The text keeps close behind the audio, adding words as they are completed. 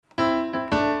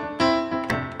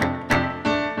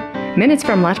Minutes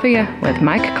from Latvia with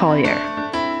Mike Collier.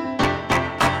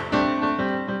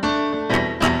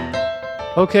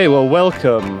 Okay, well,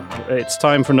 welcome. It's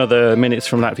time for another Minutes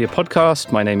from Latvia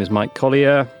podcast. My name is Mike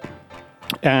Collier,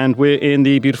 and we're in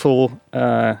the beautiful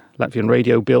Latvian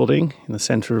radio building in the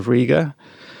centre of Riga.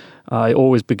 I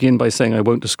always begin by saying I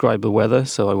won't describe the weather,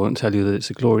 so I won't tell you that it's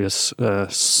a glorious,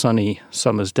 sunny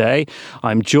summer's day.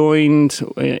 I'm joined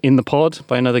in the pod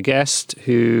by another guest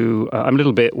who I'm a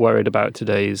little bit worried about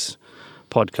today's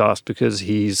podcast because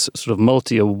he's sort of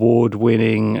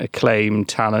multi-award-winning, acclaimed,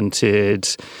 talented,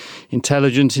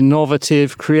 intelligent,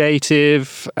 innovative,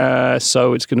 creative.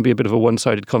 So it's going to be a bit of a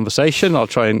one-sided conversation. I'll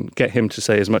try and get him to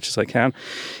say as much as I can.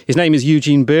 His name is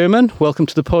Eugene Berman. Welcome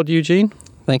to the pod, Eugene.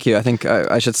 Thank you. I think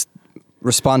I should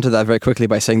respond to that very quickly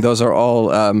by saying those are all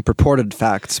purported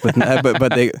facts, but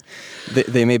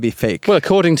they may be fake. Well,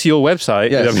 according to your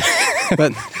website. Yes.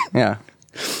 But yeah.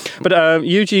 But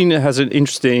Eugene has an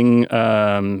interesting,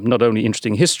 not only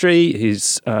interesting history,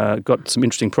 he's got some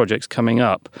interesting projects coming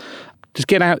up. Just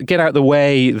get out the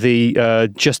way the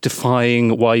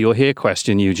justifying why you're here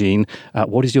question, Eugene.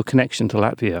 What is your connection to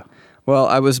Latvia? Well,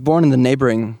 I was born in the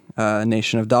neighboring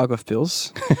nation of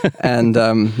Daugavpils,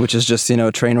 and which is just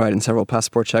a train ride and several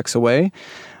passport checks away.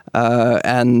 So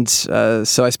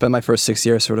I spent my first 6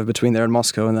 years sort of between there and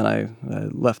Moscow, and then I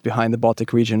left behind the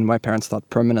Baltic region. My parents thought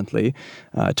permanently.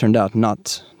 It turned out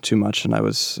not too much, and I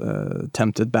was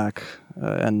tempted back.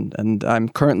 And I'm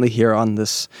currently here on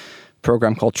this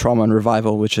program called Trauma and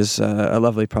Revival, which is a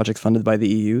lovely project funded by the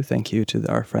EU. Thank you to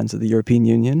our friends of the European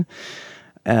Union.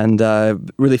 And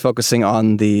really focusing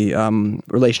on the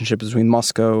relationship between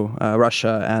Moscow,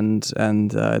 Russia,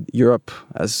 and Europe,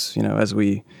 as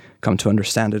we come to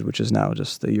understand it, which is now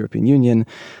just the European Union.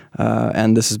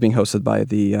 And this is being hosted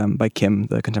by KIM,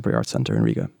 the Contemporary Arts Center in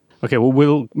Riga. Okay, well,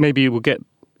 we'll get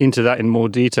into that in more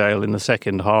detail in the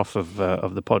second half of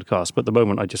the podcast. But at the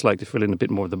moment, I'd just like to fill in a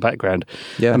bit more of the background.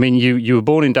 Yeah. I mean, you were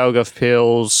born in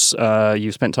Daugavpils.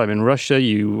 You spent time in Russia.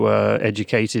 You were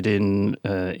educated in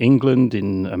England,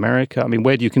 in America. I mean,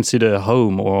 where do you consider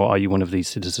home, or are you one of these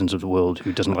citizens of the world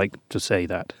who doesn't like to say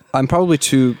that? I'm probably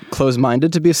too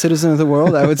close-minded to be a citizen of the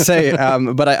world, I would say.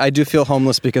 But I do feel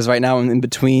homeless because right now I'm in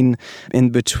between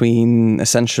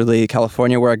essentially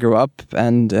California, where I grew up,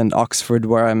 and Oxford,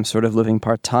 where I'm sort of living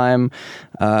part-time.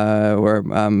 Where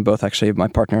both actually my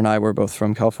partner and I were both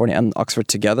from California and Oxford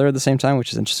together at the same time,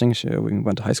 which is interesting. We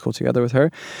went to high school together with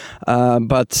her.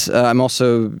 But I'm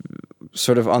also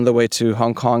sort of on the way to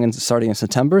Hong Kong and starting in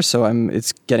September, so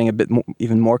it's getting a bit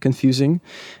even more confusing,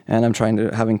 and I'm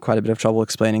having quite a bit of trouble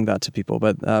explaining that to people.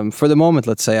 But for the moment,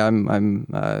 let's say I'm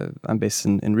based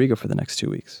in Riga for the next 2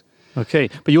 weeks. Okay,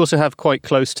 but you also have quite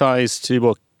close ties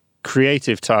to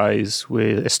creative ties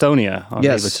with Estonia,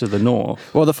 yes, to the north.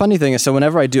 Well, the funny thing is, so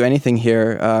whenever I do anything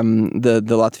here, the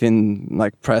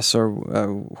Latvian press or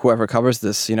whoever covers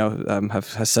this,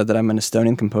 has said that I'm an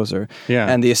Estonian composer. Yeah.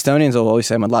 And the Estonians will always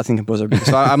say I'm a Latvian composer.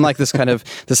 So I'm like this kind of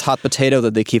this hot potato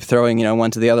that they keep throwing,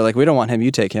 one to the other. Like, we don't want him, you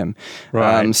take him.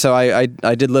 Right. So I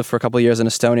did live for a couple of years in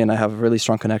Estonia, and I have really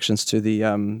strong connections to the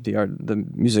art, the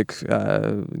music,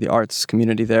 the arts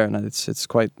community there, and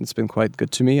it's been quite good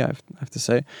to me, I have to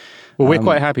say. Well, we're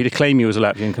quite happy to claim you as a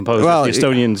Latvian composer. Well, the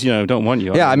Estonians, don't want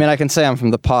you. Yeah, I mean, I can say I'm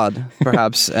from the pod,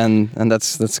 perhaps, and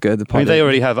that's good. The pod, I mean, they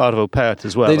already have Arvo Pärt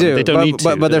as well. They do. They don't need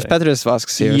to. But there's Petris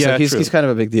Vasks here, so he's kind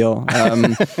of a big deal.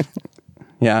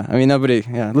 Yeah, I mean, nobody.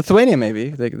 Yeah, Lithuania maybe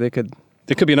they could.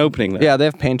 There could be an opening there. Yeah, they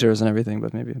have painters and everything,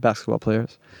 but maybe basketball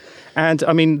players. And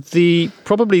I mean,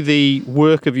 probably the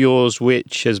work of yours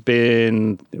which has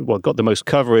been got the most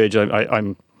coverage.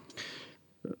 I'm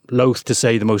loath to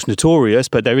say the most notorious,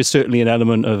 but there is certainly an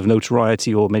element of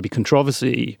notoriety or maybe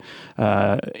controversy,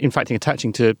 in fact,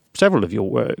 attaching to several of your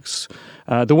works.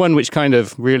 The one which kind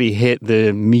of really hit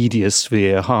the media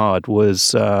sphere hard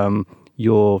was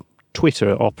your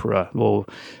Twitter opera, or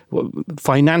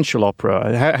financial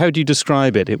opera. How do you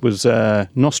describe it? It was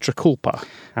Nostra Culpa,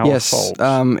 our fault.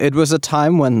 It was a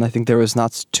time when I think there was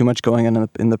not too much going on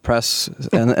in the press,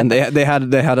 and they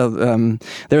had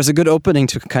there was a good opening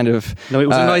to kind of. No, it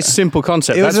was a nice simple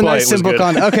concept. It was a nice simple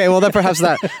concept. Okay, well, then perhaps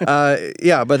that.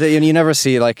 Yeah, but you never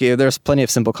see there's plenty of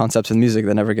simple concepts in music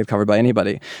that never get covered by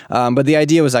anybody. But the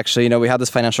idea was actually, we had this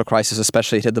financial crisis,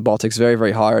 especially it hit the Baltics very,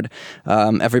 very hard.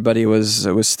 Everybody was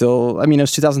still. I mean, it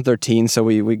was 2013, so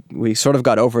we sort of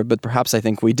got over it, but perhaps I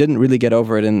think we didn't really get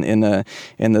over it in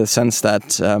the sense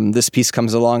that this piece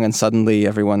comes along and suddenly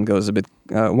everyone goes a bit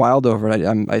wild over it.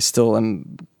 I still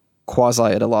am quasi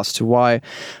at a loss to why.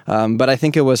 But I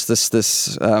think it was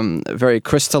this very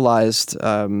crystallized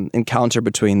encounter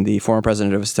between the former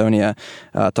president of Estonia,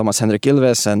 Toomas Hendrik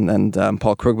Ilves, and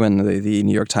Paul Krugman, the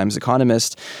New York Times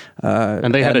economist.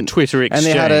 And they had a Twitter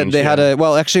exchange. And they had a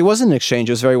well, actually, it wasn't an exchange.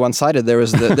 It was very one-sided. There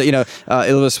was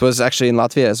Ilves was actually in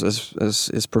Latvia, as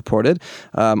is purported,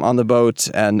 on the boat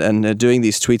and doing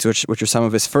these tweets, which are some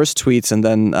of his first tweets, and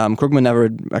then Krugman never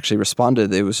actually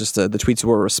responded. It was just the tweets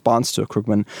were a response to a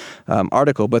Krugman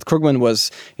article. But Krugman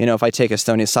was, if I take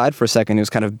Estonia's side for a second, he was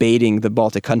kind of baiting the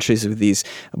Baltic countries with these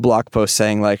blog posts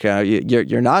saying like,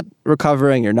 you're not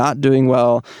recovering, you're not doing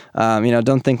well,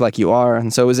 don't think like you are.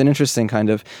 And so it was an interesting kind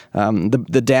of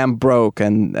the dam broke,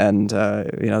 and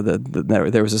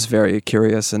there was this very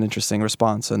curious and interesting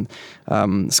response. And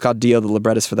Scott Deal, the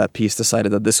librettist for that piece,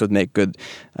 decided that this would make good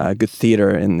theater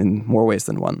in more ways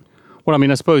than one. Well, I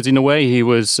mean, I suppose in a way he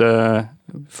was 4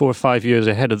 or 5 years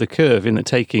ahead of the curve in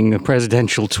taking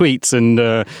presidential tweets, and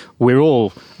we're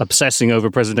all obsessing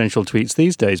over presidential tweets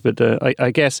these days. But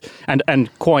I guess, and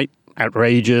quite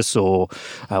outrageous, or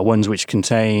ones which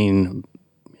contain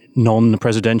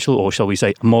non-presidential, or shall we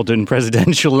say modern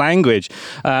presidential language.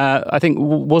 I think,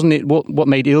 wasn't it what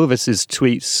made Ilves's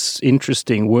tweets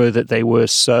interesting were that they were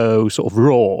so sort of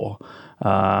raw.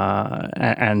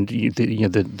 And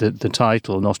the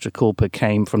title Nostra Culpa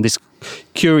came from this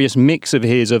curious mix of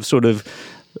his of sort of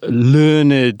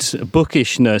learned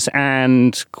bookishness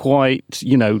and quite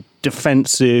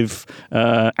defensive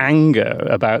anger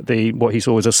about what he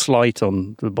saw as a slight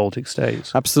on the Baltic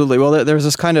states. Absolutely. Well, there was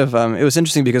this kind of it was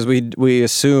interesting because we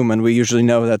assume, and we usually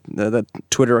know that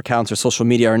Twitter accounts or social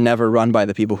media are never run by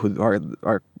the people who are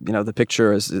the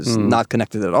picture is not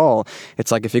connected at all.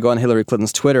 It's like if you go on Hillary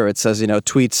Clinton's Twitter, it says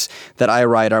tweets that I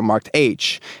write are marked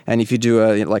H, and if you do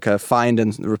a find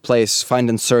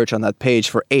and search on that page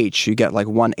for H, you get like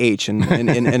one H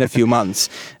in a few months,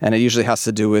 and it usually has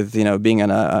to do with being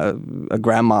in a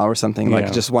grandma or something,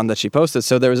 like just one that she posted.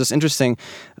 So there was this interesting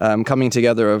coming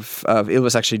together of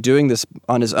Ilves actually doing this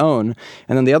on his own.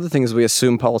 And then the other thing is we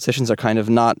assume politicians are kind of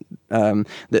not,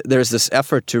 there's this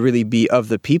effort to really be of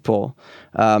the people,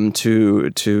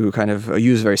 to kind of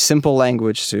use very simple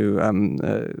language,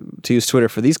 to use Twitter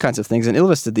for these kinds of things. And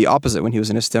Ilves did the opposite when he was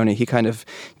in Estonia. He kind of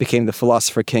became the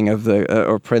philosopher king of the,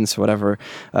 or prince, whatever,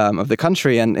 of the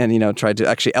country, and tried to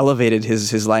actually elevated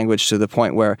his language to the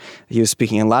point where he was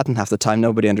speaking in Latin half the time.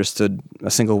 Nobody understood a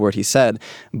single word he said,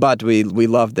 but we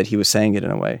loved that he was saying it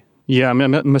in a way. Yeah, I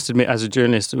mean, I must admit, as a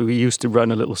journalist, we used to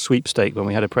run a little sweepstake when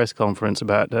we had a press conference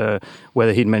about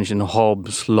whether he'd mentioned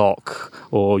Hobbes, Locke,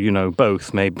 or,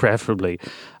 both, maybe preferably.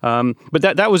 But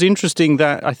that was interesting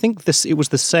that I think it was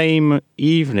the same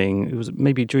evening. It was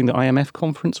maybe during the IMF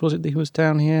conference, was it, that he was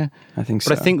down here? I think so.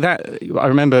 But I think I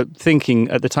remember thinking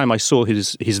at the time I saw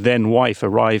his then wife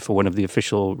arrive for one of the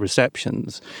official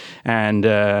receptions. And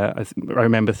I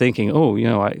remember thinking,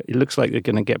 it looks like they're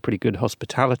going to get pretty good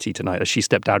hospitality tonight, as she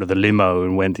stepped out of the limo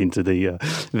and went into the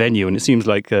venue. And it seems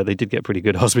like they did get pretty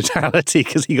good hospitality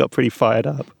because he got pretty fired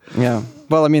up. Yeah.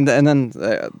 Well, I mean, and then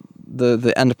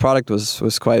the end product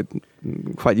was quite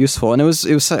useful, and it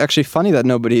was actually funny that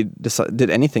nobody did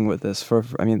anything with this.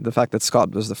 The fact that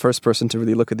Scott was the first person to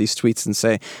really look at these tweets and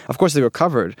say, of course they were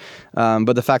covered,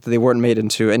 but the fact that they weren't made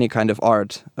into any kind of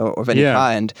art of any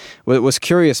kind was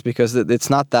curious, because it's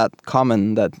not that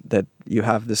common that you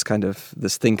have this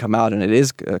thing come out, and it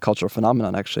is a cultural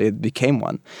phenomenon. Actually, it became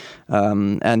one,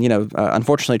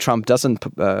 unfortunately, Trump doesn't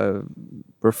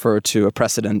refer to a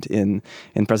precedent in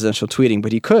presidential tweeting,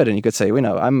 but he could, and he could say, what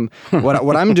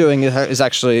I'm doing is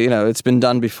actually, it's been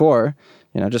done before.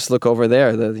 Just look over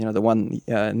there. The one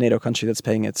NATO country that's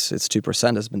paying its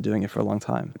 2% has been doing it for a long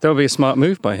time. That would be a smart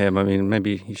move by him. I mean,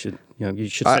 maybe he should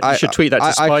tweet that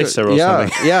to Spicer or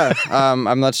something. Yeah,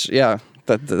 I'm not. Yeah.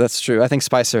 That's true. I think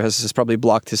Spicer has probably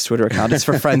blocked his Twitter account. It's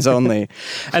for friends only.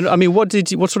 And I mean, what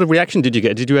sort of reaction did you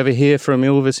get? Did you ever hear from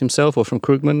Ilves himself or from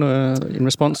Krugman in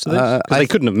response to this? Because they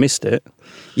couldn't have missed it.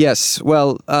 Yes.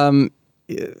 Well,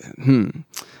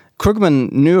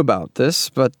 Krugman knew about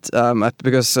this, but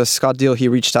because Scott Deal, he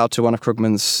reached out to one of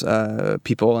Krugman's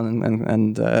people,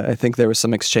 and I think there was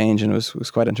some exchange, and it was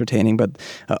quite entertaining. But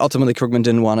ultimately, Krugman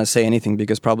didn't want to say anything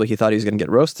because probably he thought he was going to get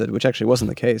roasted, which actually wasn't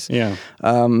the case. Yeah.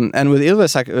 And with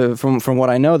Ilves, from what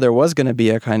I know, there was going to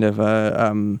be a kind of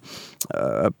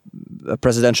a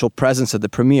presidential presence at the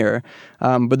premiere,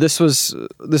 but this was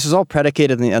all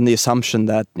predicated on the assumption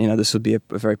that this would be a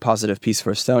very positive piece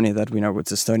for Estonia. That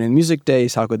it's Estonian Music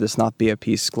Days. How could this not be a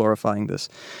piece glorifying this?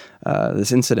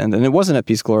 this incident. And it wasn't a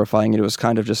piece glorifying it. It was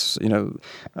kind of just,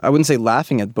 I wouldn't say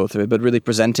laughing at both of it, but really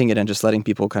presenting it and just letting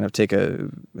people kind of take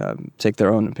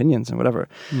their own opinions and whatever.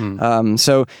 And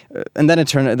then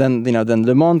then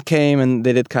Le Monde came and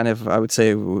they did kind of, I would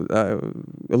say, a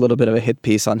little bit of a hit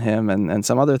piece on him and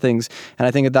some other things. And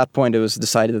I think at that point it was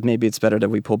decided that maybe it's better that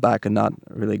we pull back and not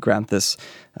really grant this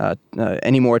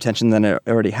any more attention than it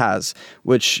already has,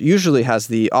 which usually has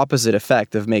the opposite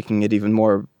effect of making it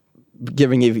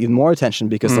giving it even more attention,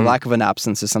 because the lack of an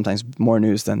absence is sometimes more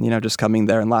news than just coming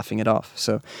there and laughing it off.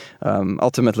 So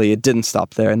ultimately it didn't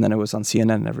stop there, and then it was on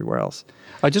CNN and everywhere else.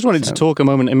 I just wanted to talk a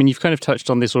moment. I mean, you've kind of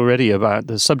touched on this already about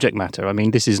the subject matter. I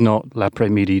mean, this is not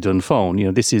l'après-midi d'un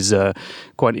faune. This is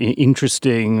quite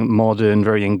interesting, modern,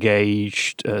 very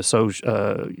engaged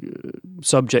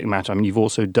subject matter. I mean, you've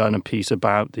also done a piece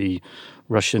about the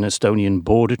Russian-Estonian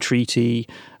border treaty.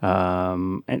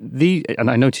 And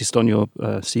I noticed on your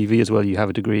CV as well, you have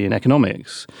a degree in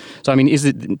economics. So, I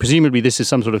mean, presumably this is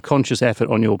some sort of conscious effort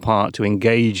on your part to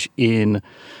engage in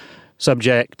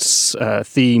subjects,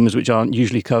 themes which aren't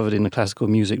usually covered in the classical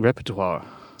music repertoire?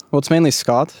 Well, it's mainly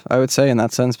Scott, I would say, in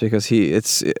that sense, because he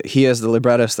as the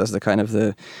librettist, as the kind of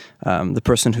the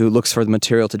person who looks for the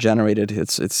material to generate it.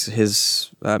 It's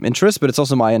his interest, but it's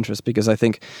also my interest, because I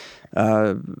think,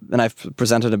 and I've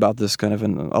presented about this kind of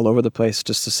all over the place,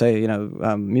 just to say,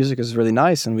 music is really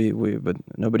nice, and but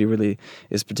nobody really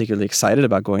is particularly excited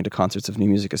about going to concerts of new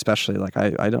music, especially. Like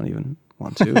I don't even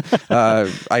want to.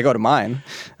 I go to mine,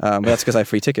 but that's because I have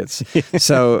free tickets.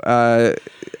 So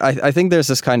I think there's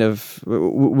this kind of,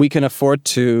 we can afford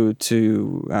to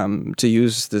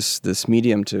use this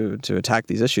medium to attack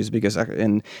these issues, because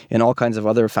in all kinds of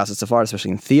other facets of art,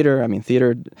 especially in theater, I mean,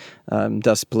 theater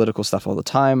does political stuff all the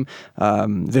time.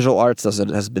 Visual arts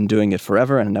has been doing it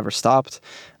forever and it never stopped.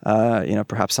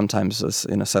 Perhaps sometimes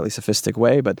in a slightly sophisticated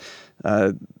way, but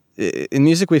in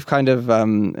music we've kind of,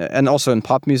 and also in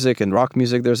pop music and rock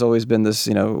music, there's always been this,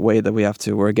 way that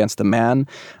we're against the man.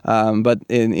 But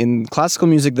in classical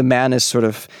music, the man is sort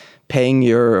of paying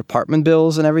your apartment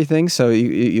bills and everything. So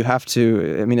you have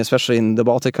to, I mean, especially in the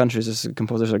Baltic countries,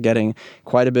 composers are getting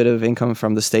quite a bit of income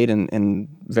from the state in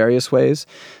various ways.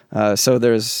 So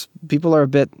people are a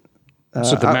bit...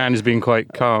 so the man is being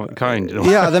quite kind.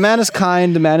 Yeah, the man is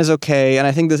kind. The man is okay, and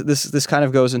I think this kind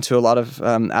of goes into a lot of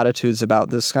attitudes about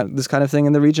this kind of thing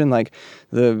in the region. Like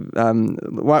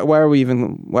why are we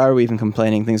even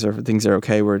complaining? Things are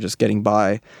okay. We're just getting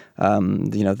by.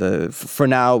 For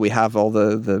now we have all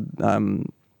the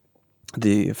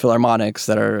philharmonics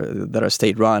that are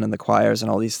state run, and the choirs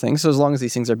and all these things. So as long as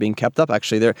these things are being kept up,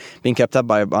 actually they're being kept up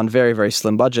on very, very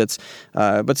slim budgets.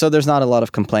 But so there's not a lot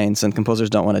of complaints, and composers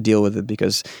don't want to deal with it,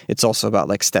 because it's also about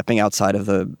like stepping outside of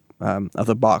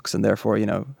the box, and therefore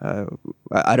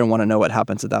I don't want to know what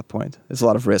happens at that point. There's a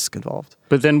lot of risk involved.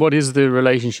 But then what is the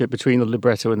relationship between the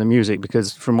libretto and the music?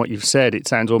 Because from what you've said, it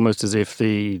sounds almost as if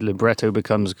the libretto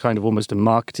becomes kind of almost a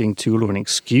marketing tool or an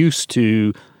excuse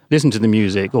to listen to the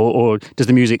music, or does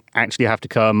the music actually have to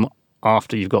come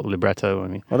after you've got the libretto? I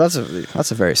mean, well, that's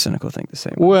a very cynical thing to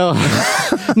say. Well,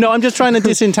 no, I'm just trying to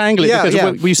disentangle it, because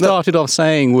what we started off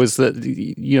saying was that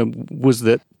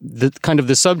the kind of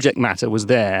the subject matter was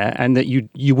there, and that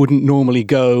you wouldn't normally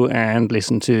go and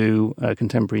listen to a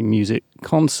contemporary music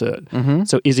concert. Mm-hmm.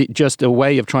 So is it just a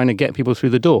way of trying to get people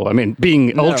through the door? I mean,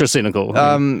 being ultra cynical.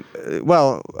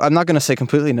 Well, I'm not going to say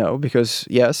completely no, because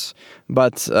yes,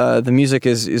 but the music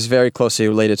is very closely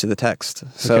related to the text.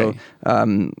 So.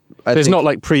 Okay. There's not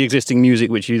like pre-existing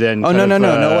music which you then no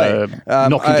way.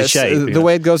 Knock into shape. The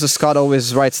way it goes is Scott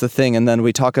always writes the thing, and then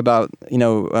we talk about,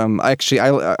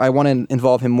 I want to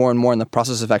involve him more and more in the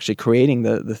process of actually creating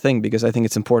the thing, because I think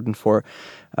it's important for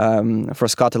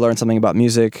Scott to learn something about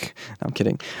music. No, I'm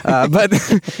kidding. But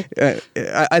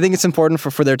I think it's important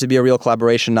for there to be a real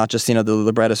collaboration, not just, the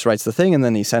librettist writes the thing and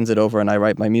then he sends it over and I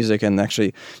write my music, and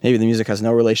actually maybe the music has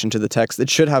no relation to the text. It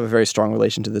should have a very strong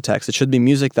relation to the text. It should be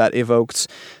music that evokes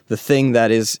the thing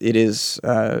that it is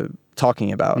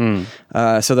talking about.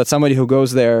 So that somebody who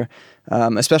goes there,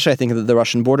 especially I think the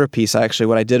Russian border piece,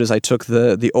 what I did is I took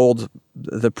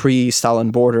the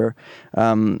pre-Stalin border,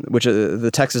 which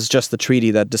the text is just the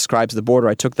treaty that describes the border.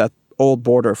 I took that old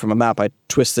border from a map, I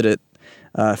twisted it,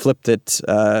 flipped it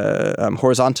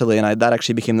horizontally, and that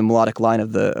actually became the melodic line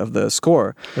of the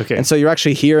score. Okay. And so you're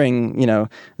actually hearing,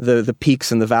 the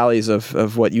peaks and the valleys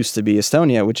of what used to be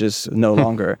Estonia, which is no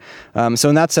longer. So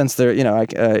in that sense, there,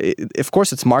 of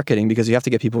course, it's marketing, because you have to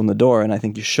get people in the door, and I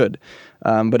think you should.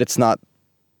 But it's not.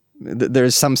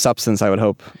 There's some substance, I would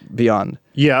hope, beyond.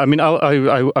 Yeah, I mean,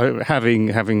 I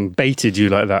having baited you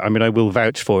like that, I mean, I will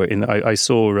vouch for it. I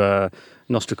saw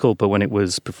Nostra Culpa when it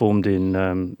was performed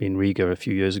in Riga a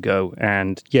few years ago.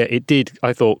 And yeah, it did,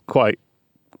 I thought, quite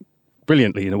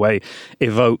brilliantly in a way,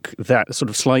 evoke that sort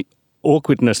of slight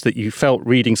awkwardness that you felt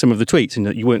reading some of the tweets, and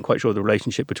that you weren't quite sure the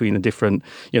relationship between the different,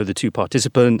 the two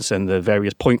participants and the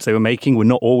various points they were making were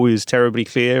not always terribly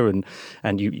clear, and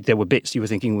there were bits you were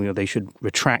thinking, they should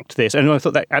retract this, and I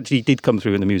thought that actually did come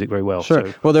through in the music very well. Sure.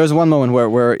 So. Well, there's one moment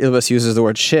where Ylvis uses the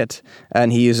word shit,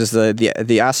 and he uses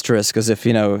the asterisk as if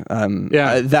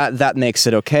that makes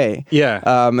it okay. Yeah.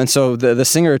 And so the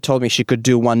singer told me she could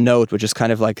do one note, which is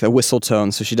kind of like the whistle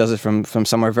tone, so she does it from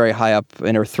somewhere very high up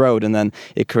in her throat, and then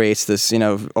it creates this,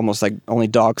 almost like only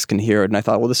dogs can hear it. And I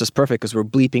thought, well, this is perfect because we're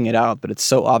bleeping it out, but it's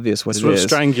so obvious what it is. Sort of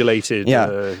strangulated.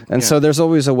 Yeah. So there's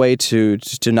always a way to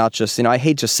not just, I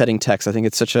hate just setting text. I think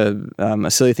it's such a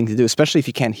silly thing to do, especially if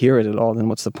you can't hear it at all, then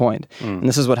what's the point? And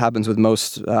this is what happens with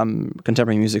most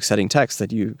contemporary music setting text,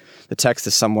 that the text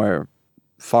is somewhere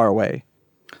far away.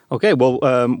 Okay, well,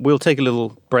 we'll take a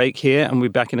little break here and we'll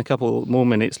be back in a couple more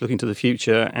minutes looking to the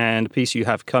future and a piece you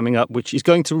have coming up which is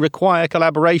going to require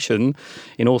collaboration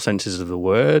in all senses of the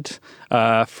word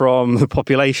from the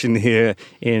population here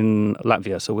in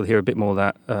Latvia. So we'll hear a bit more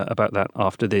about that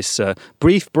after this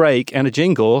brief break and a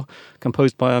jingle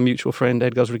composed by our mutual friend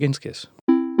Edgars Rudzinskis.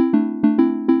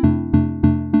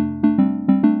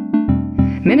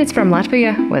 Minutes from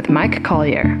Latvia with Mike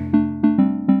Collier.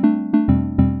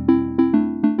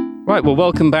 Right, well,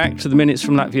 welcome back to the Minutes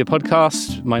from Latvia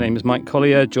podcast. My name is Mike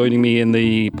Collier. Joining me in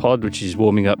the pod, which is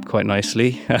warming up quite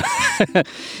nicely,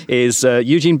 is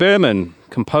Eugene Berman,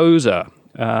 composer.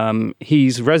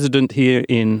 He's resident here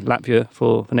in Latvia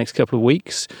for the next couple of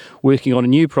weeks, working on a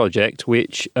new project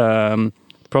which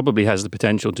probably has the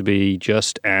potential to be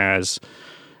just as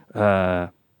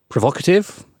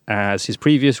provocative as his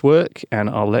previous work, and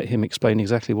I'll let him explain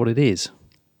exactly what it is.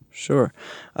 Sure.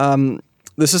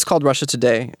 This is called Russia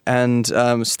Today, and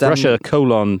Russia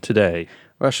Today.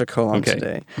 Russia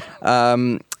Today.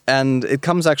 And it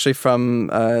comes actually from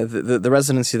the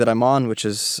residency that I'm on, which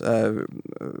is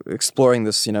exploring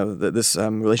this, this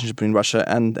relationship between Russia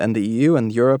and the EU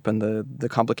and Europe, and the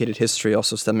complicated history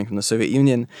also stemming from the Soviet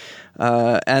Union.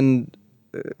 And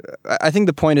I think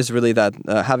the point is really that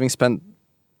having spent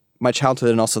my childhood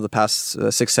and also the past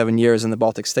 6-7 years in the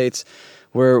Baltic states,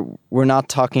 we're not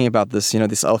talking about this,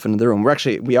 this elephant in the room.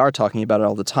 We are talking about it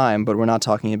all the time, but we're not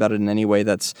talking about it in any way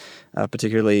that's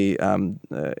particularly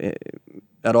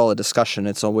at all a discussion.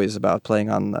 It's always about playing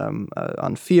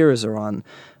on fears or on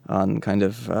kind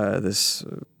of this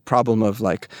problem of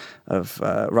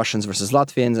Russians versus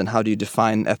Latvians, and how do you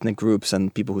define ethnic groups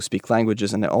and people who speak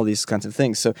languages and all these kinds of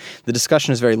things. So the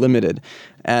discussion is very limited,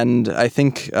 and I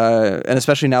think, and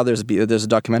especially now, there's a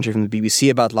documentary from the BBC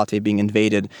about Latvia being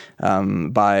invaded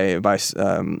by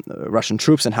Russian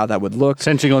troops and how that would look.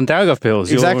 Centering on Daugavpils,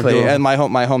 exactly, and my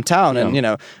hometown, and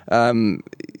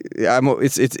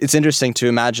it's interesting to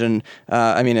imagine.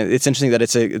 It's interesting that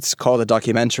it's called a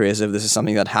documentary, as if this is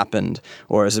something that happened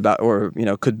or is about, or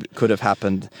could have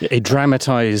happened. A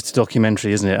dramatized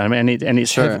documentary, isn't it? I mean, it's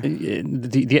sure.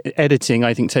 The editing,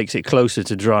 I think, takes it closer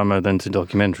to drama than to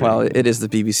documentary. Well, it is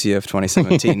the BBC of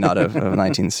 2017, not of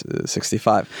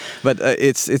 1965. But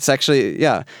it's actually,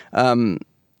 yeah.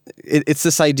 It's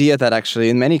this idea that actually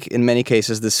in many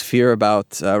cases this fear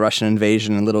about Russian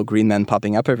invasion and little green men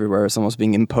popping up everywhere is almost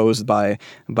being imposed by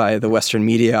the Western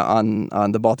media on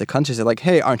the Baltic countries. They're like,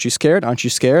 hey, aren't you scared? Aren't you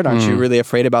scared? Aren't you really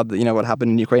afraid about what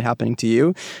happened in Ukraine happening to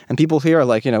you? And people here are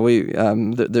like,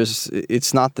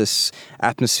 it's not this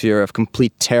atmosphere of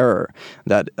complete terror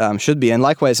that should be. And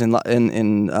likewise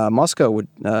in Moscow,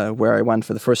 where I went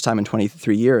for the first time in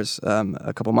 23 years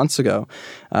a couple months ago,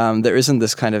 there isn't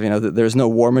this kind of there's no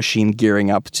war machine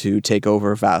gearing up to take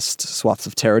over vast swaths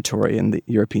of territory in the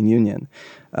European Union.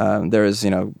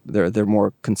 They're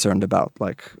more concerned about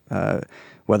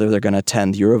whether they're going to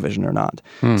attend Eurovision or not.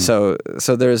 So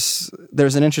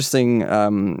there's an interesting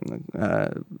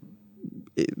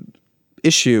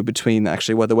issue between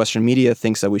actually what the Western media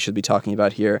thinks that we should be talking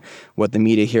about here, what the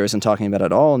media here isn't talking about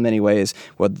at all in many ways,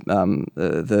 what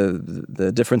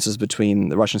the differences between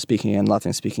the Russian-speaking and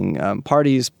Latvian-speaking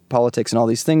parties, politics, and all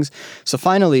these things. So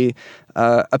finally,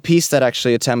 a piece that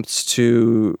actually attempts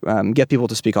to get people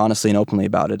to speak honestly and openly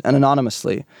about it, and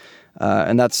anonymously.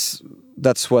 And that's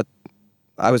what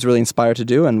I was really inspired to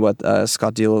do, and what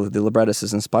Scott Deal, the librettist,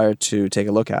 is inspired to take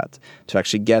a look at, to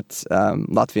actually get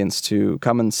Latvians to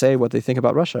come and say what they think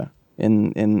about Russia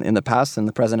in the past, in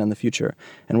the present, and the future,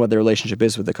 and what their relationship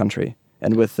is with the country,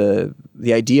 and with the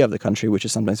idea of the country, which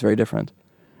is sometimes very different.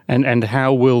 And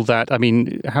how will that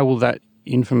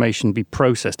information be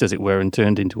processed, as it were, and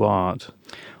turned into art?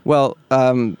 Well,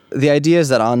 the idea is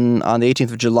that on the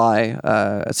 18th of July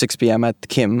at 6 p.m. at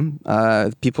Kim,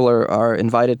 people are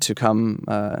invited to come,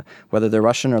 whether they're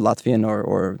Russian or Latvian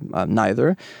or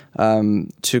neither,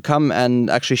 to come and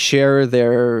actually share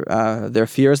their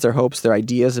fears, their hopes, their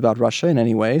ideas about Russia in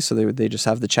any way. So they just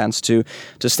have the chance to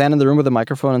stand in the room with a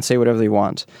microphone and say whatever they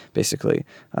want. Basically,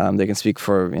 they can speak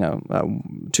for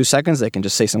 2 seconds. They can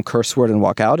just say some curse word and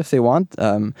walk out if they want,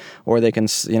 or they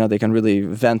can really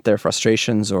vent their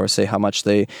frustrations or say how much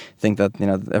they think that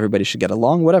everybody should get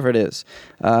along, whatever it is.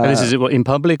 And this is in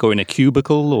public or in a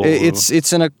cubicle? Or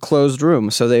it's in a closed room,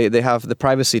 so they have the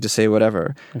privacy to say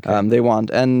whatever they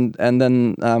want, and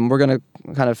then we're going to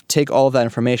kind of take all of that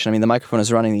information. I mean, the microphone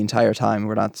is running the entire time.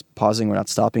 We're not pausing. We're not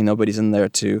stopping. Nobody's in there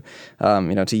to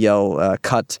to yell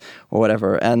cut or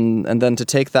whatever, and then to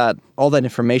take all that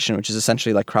information, which is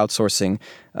essentially like crowdsourcing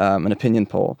an opinion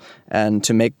poll, and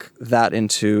to make that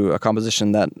into a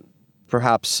composition that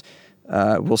perhaps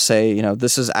will say,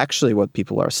 this is actually what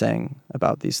people are saying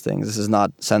about these things. This is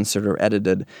not censored or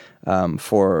edited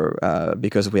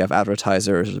because we have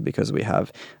advertisers, or because we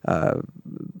have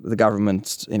the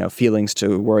government's feelings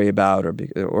to worry about,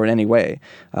 or in any way.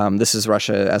 This is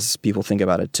Russia as people think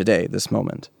about it today, this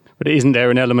moment. But isn't there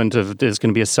an element of there's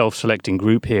going to be a self-selecting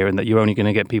group here, and that you're only going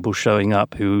to get people showing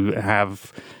up who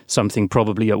have something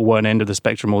probably at one end of the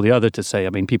spectrum or the other to say? I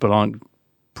mean, people aren't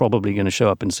probably going to show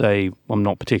up and say, I'm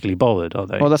not particularly bothered, are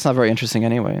they? Well, that's not very interesting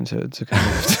anyway. And to kind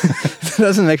of it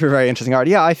doesn't make for very interesting art.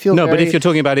 Yeah, I feel but if you're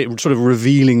talking about it sort of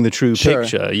reveeling the true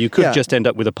picture, you could just end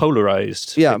up with a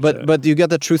polarized picture. but you get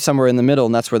the truth somewhere in the middle,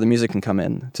 and that's where the music can come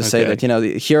in to say that,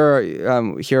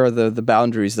 here are the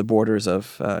boundaries, the borders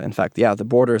of, the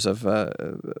borders of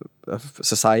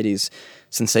society's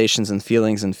sensations and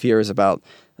feelings and fears about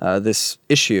this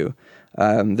issue.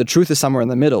 The truth is somewhere in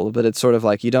the middle, but it's sort of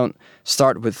like you don't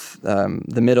start with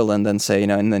the middle and then say,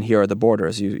 and then here are the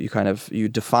borders. You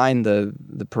define the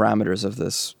parameters of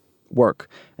this work,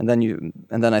 and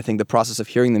then I think the process of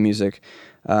hearing the music,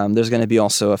 there's going to be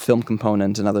also a film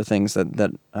component and other things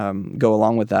that go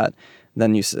along with that.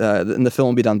 Then and the film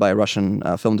will be done by a Russian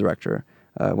film director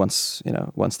once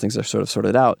things are sort of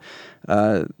sorted out.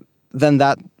 Then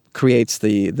that creates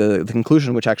the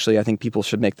conclusion, which actually I think people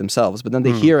should make themselves. But then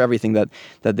they hear everything that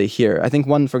they hear. I think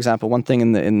one thing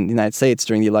in the United States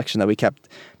during the election that we kept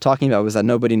talking about was that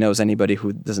nobody knows anybody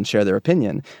who doesn't share their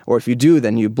opinion. Or if you do,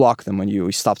 then you block them when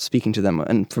you stop speaking to them,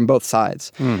 and from both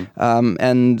sides.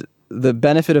 And the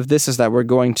benefit of this is that we're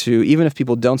going to, even if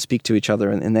people don't speak to each other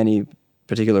in any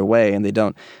particular way, and they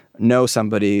don't know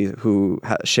somebody who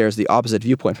shares the opposite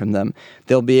viewpoint from them,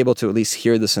 they'll be able to at least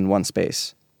hear this in one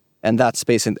space. And that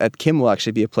space at Kim will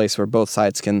actually be a place where both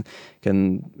sides can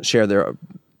share their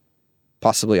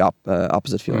possibly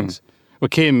opposite feelings. Well,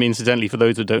 Kim, incidentally, for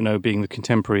those that don't know, being the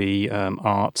contemporary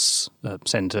arts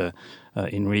centre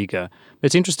in Riga.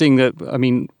 It's interesting that, I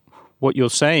mean, what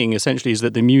you're saying essentially is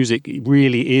that the music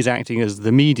really is acting as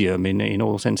the medium in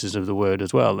all senses of the word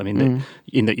as well. I mean,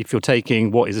 if you're taking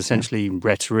what is essentially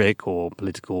rhetoric or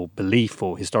political belief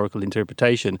or historical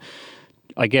interpretation,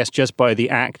 I guess just by the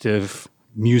act of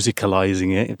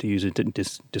musicalizing it, to use a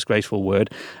disgraceful word,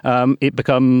 it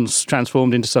becomes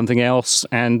transformed into something else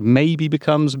and maybe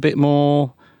becomes a bit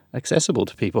more accessible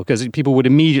to people, because people would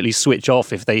immediately switch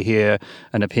off if they hear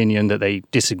an opinion that they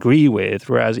disagree with,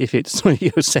 whereas if it's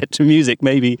set to music,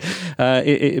 maybe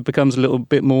it becomes a little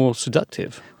bit more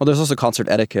seductive. Well, there's also concert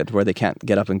etiquette where they can't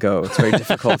get up and go. It's very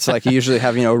difficult. It's like you usually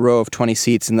have a row of 20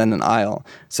 seats and then an aisle,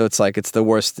 so it's like it's the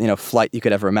worst flight you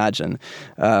could ever imagine.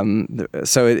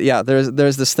 There's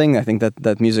this thing, I think,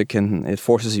 that music it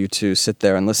forces you to sit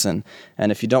there and listen,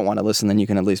 and if you don't want to listen, then you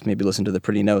can at least maybe listen to the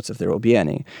pretty notes if there will be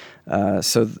any.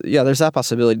 There's that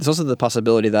possibility. There's also the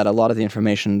possibility that a lot of the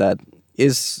information that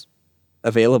is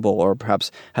available or perhaps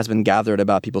has been gathered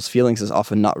about people's feelings is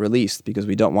often not released because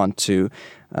we don't want to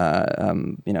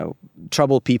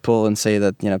trouble people and say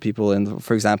that people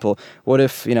for example, what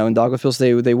if in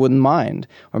Daugavpils they wouldn't mind,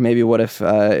 or maybe what if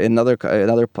in other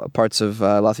parts of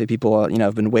Latvia people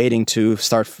have been waiting to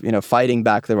start fighting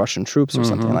back the Russian troops or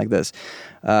something like this.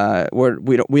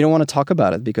 We don't want to talk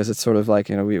about it because it's sort of like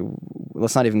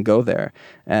let's not even go there.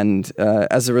 And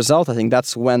as a result, I think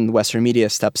that's when Western media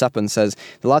steps up and says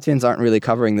the Latvians aren't really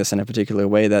covering this in a particular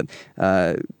way that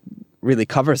really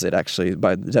covers it actually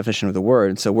by the definition of the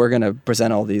word. So we're going to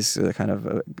present all these kind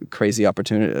of crazy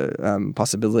opportunity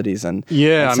possibilities and I mean,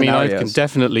 I scenarios. can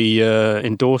definitely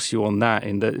endorse you on that.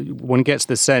 In that one gets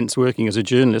the sense working as a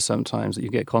journalist sometimes that you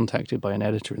get contacted by an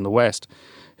editor in the West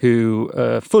who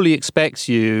fully expects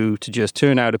you to just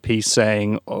turn out a piece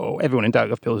saying, oh, everyone in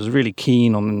Daugavpils is really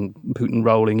keen on Putin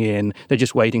rolling in. They're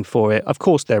just waiting for it. Of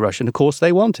course they're Russian. Of course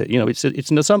they want it. You know, it's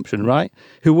an assumption, right?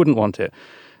 Who wouldn't want it?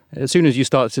 As soon as you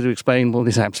start to explain, well,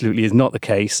 this absolutely is not the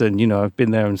case, and, you know, I've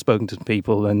been there and spoken to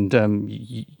people, and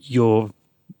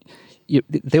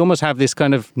they almost have this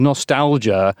kind of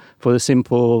nostalgia for the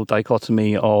simple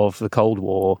dichotomy of the Cold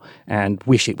War and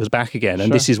wish it was back again.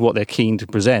 And this is what they're keen to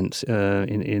present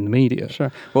in the media.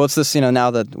 Sure. Well, it's this, you know, now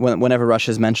that whenever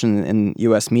Russia is mentioned in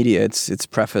U.S. media, it's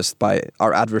prefaced by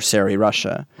our adversary,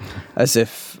 Russia, as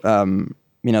if...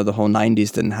 you know, the whole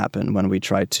 90s didn't happen when we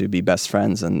tried to be best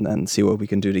friends and see what we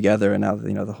can do together. And now,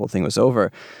 you know, the whole thing was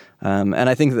over. And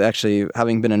I think that actually,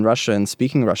 having been in Russia and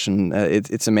speaking Russian,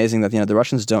 it's amazing that, you know, the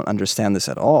Russians don't understand this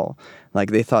at all. Like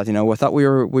they thought, you know, we thought we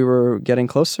were getting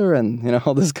closer and, you know,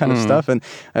 all this kind of stuff. And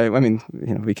I mean,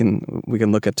 you know, we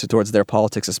can look towards their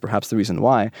politics as perhaps the reason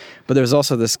why. But there's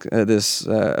also this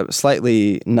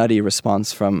slightly nutty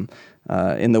response from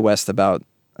in the West about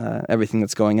everything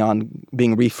that's going on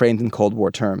being reframed in Cold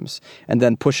War terms, and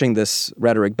then pushing this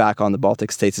rhetoric back on the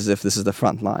Baltic states as if this is the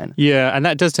front line. Yeah, and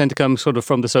that does tend to come sort of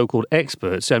from the so-called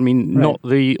experts. I mean, not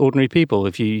the ordinary people.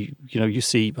 If you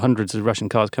see hundreds of Russian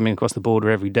cars coming across the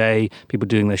border every day, people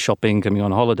doing their shopping, coming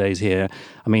on holidays here.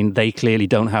 I mean, they clearly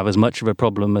don't have as much of a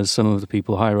problem as some of the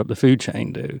people higher up the food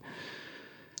chain do.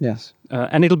 Yes.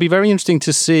 And it'll be very interesting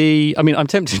to see. I mean, I'm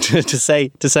tempted to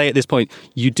say at this point,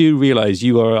 you do realize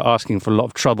you are asking for a lot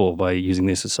of trouble by using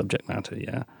this as subject matter,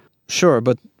 yeah? Sure,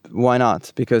 but why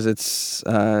not? Because it's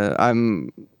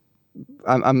I'm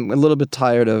a little bit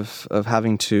tired of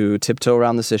having to tiptoe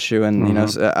around this issue and you know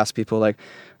ask people like.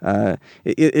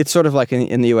 It's sort of like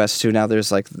in the US too. Now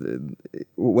there's like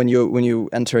when you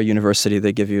enter a university,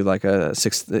 they give you like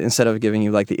instead of giving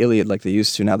you like the Iliad like they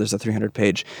used to. Now there's a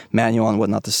 300-page manual on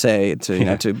what not to say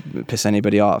to to piss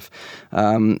anybody off.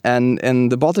 And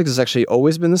the Baltics has actually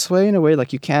always been this way in a way.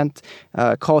 Like you can't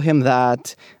call him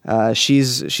that.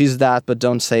 She's that, but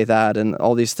don't say that, and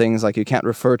all these things. Like you can't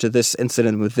refer to this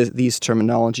incident with these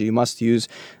terminology. You must use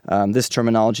this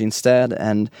terminology instead.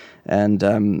 And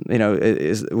you know,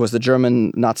 was the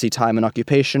German Nazi time an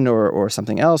occupation or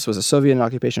something else? Was the Soviet an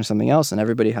occupation or something else? And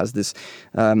everybody has this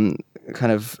kind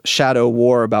of shadow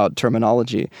war about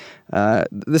terminology.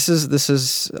 This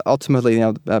is ultimately, you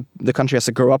know, the country has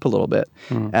to grow up a little bit,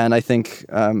 and I think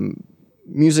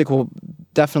music will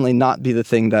definitely not be the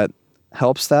thing that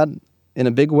helps that in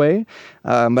a big way,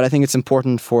 but I think it's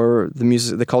important for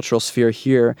the cultural sphere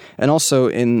here, and also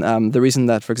in the reason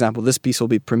that, for example, this piece will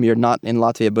be premiered not in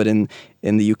Latvia but in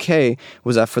the UK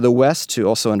was that for the West to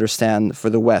also understand, for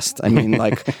the West, I mean,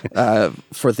 like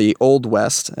for the Old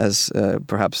West, as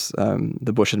perhaps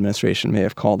the Bush administration may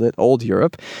have called it, Old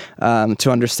Europe, to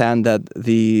understand that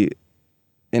the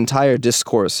entire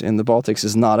discourse in the Baltics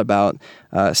is not about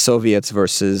Soviets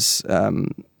versus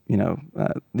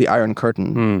the Iron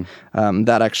Curtain.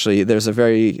 That actually, there's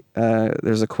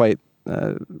a quite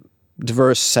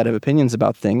diverse set of opinions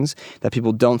about things that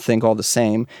people don't think all the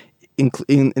same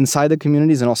inside the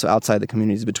communities and also outside the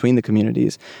communities, between the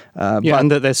communities. But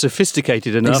and that they're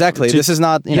sophisticated enough. Exactly. This is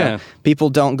not, you know, people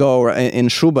don't go in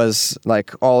shubas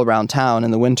like all around town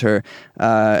in the winter,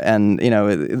 and you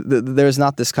know, there's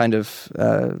not this kind of.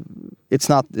 It's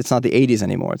not the 80s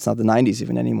anymore. It's not the 90s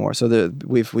even anymore. So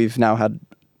we've now had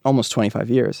almost 25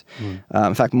 years.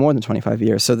 In fact, more than 25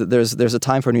 years. So that there's a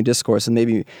time for a new discourse, and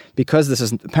maybe because this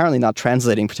is apparently not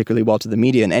translating particularly well to the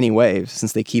media in any way,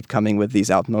 since they keep coming with these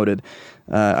outmoded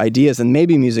ideas, and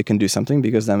maybe music can do something,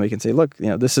 because then we can say, look, you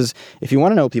know, this is, if you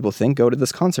want to know what people think, go to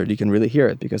this concert. You can really hear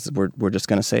it, because we're just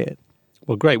going to say it.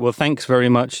 Well, great. Well, thanks very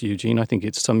much, Eugene. I think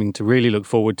it's something to really look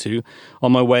forward to.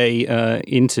 On my way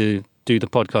into do the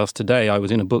podcast today, I was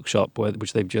in a bookshop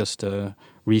which they've just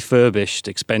refurbished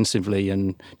expensively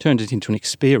and turned it into an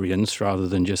experience rather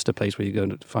than just a place where you go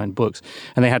to find books.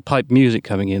 And they had pipe music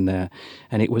coming in there,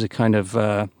 and it was a kind of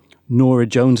Nora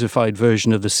Jonesified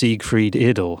version of the Siegfried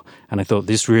Idyll. And I thought,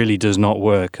 this really does not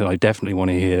work. I definitely want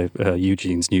to hear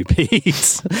Eugene's new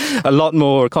piece. A lot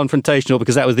more confrontational,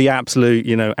 because that was the absolute,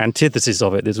 you know, antithesis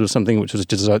of it. This was something which was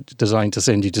designed to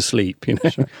send you to sleep. You know?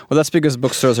 Sure. Well, that's because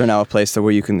bookstores are now a place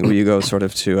where you go sort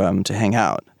of to hang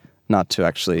out, not to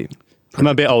actually. I'm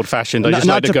a bit old-fashioned. I just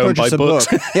like to go and buy books.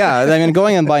 Yeah, I mean,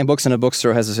 going and buying books in a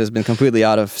bookstore has been completely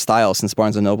out of style since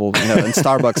Barnes & Noble and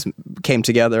Starbucks came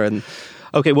together. And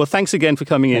Okay, well, thanks again for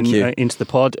coming into the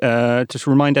pod. Just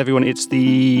remind everyone, it's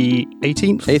the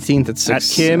 18th? 18th at 6. At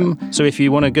Kim. So if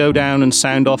you want to go down and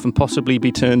sound off and possibly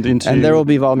be turned into... And there will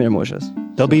be Valmir Moses.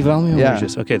 There'll be Valmir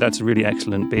Moses. Okay, that's a really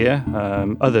excellent beer.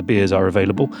 Other beers are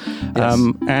available. Yes.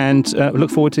 And look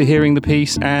forward to hearing the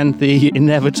piece and the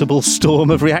inevitable storm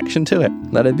of reaction to it.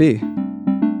 Let it be.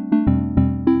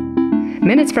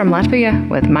 Minutes from Latvia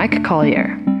with Mike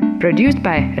Collier. Produced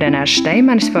by Renārs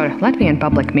Steimans for Latvian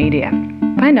Public Media.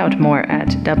 Find out more at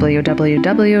www.lsm.lv.